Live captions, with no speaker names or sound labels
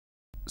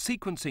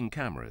Sequencing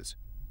cameras.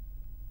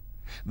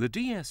 The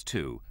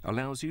DS2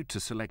 allows you to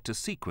select a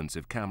sequence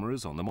of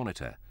cameras on the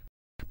monitor.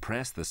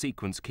 Press the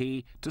sequence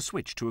key to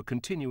switch to a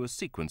continuous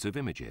sequence of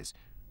images.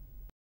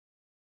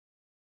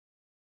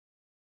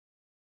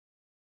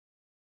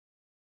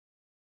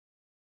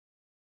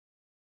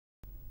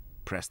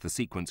 Press the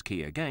sequence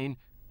key again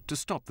to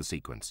stop the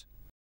sequence.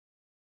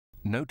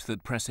 Note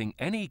that pressing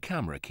any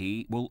camera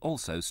key will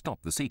also stop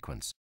the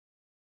sequence.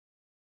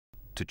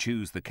 To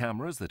choose the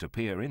cameras that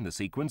appear in the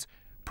sequence,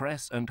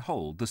 press and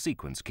hold the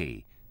sequence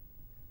key.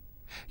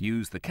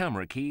 Use the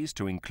camera keys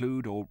to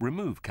include or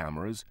remove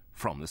cameras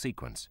from the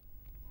sequence.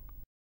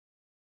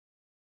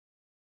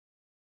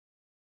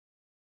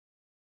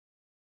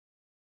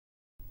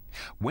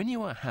 When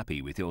you are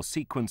happy with your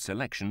sequence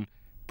selection,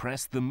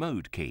 press the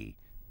Mode key.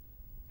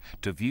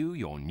 To view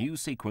your new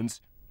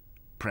sequence,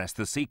 press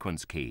the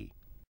sequence key.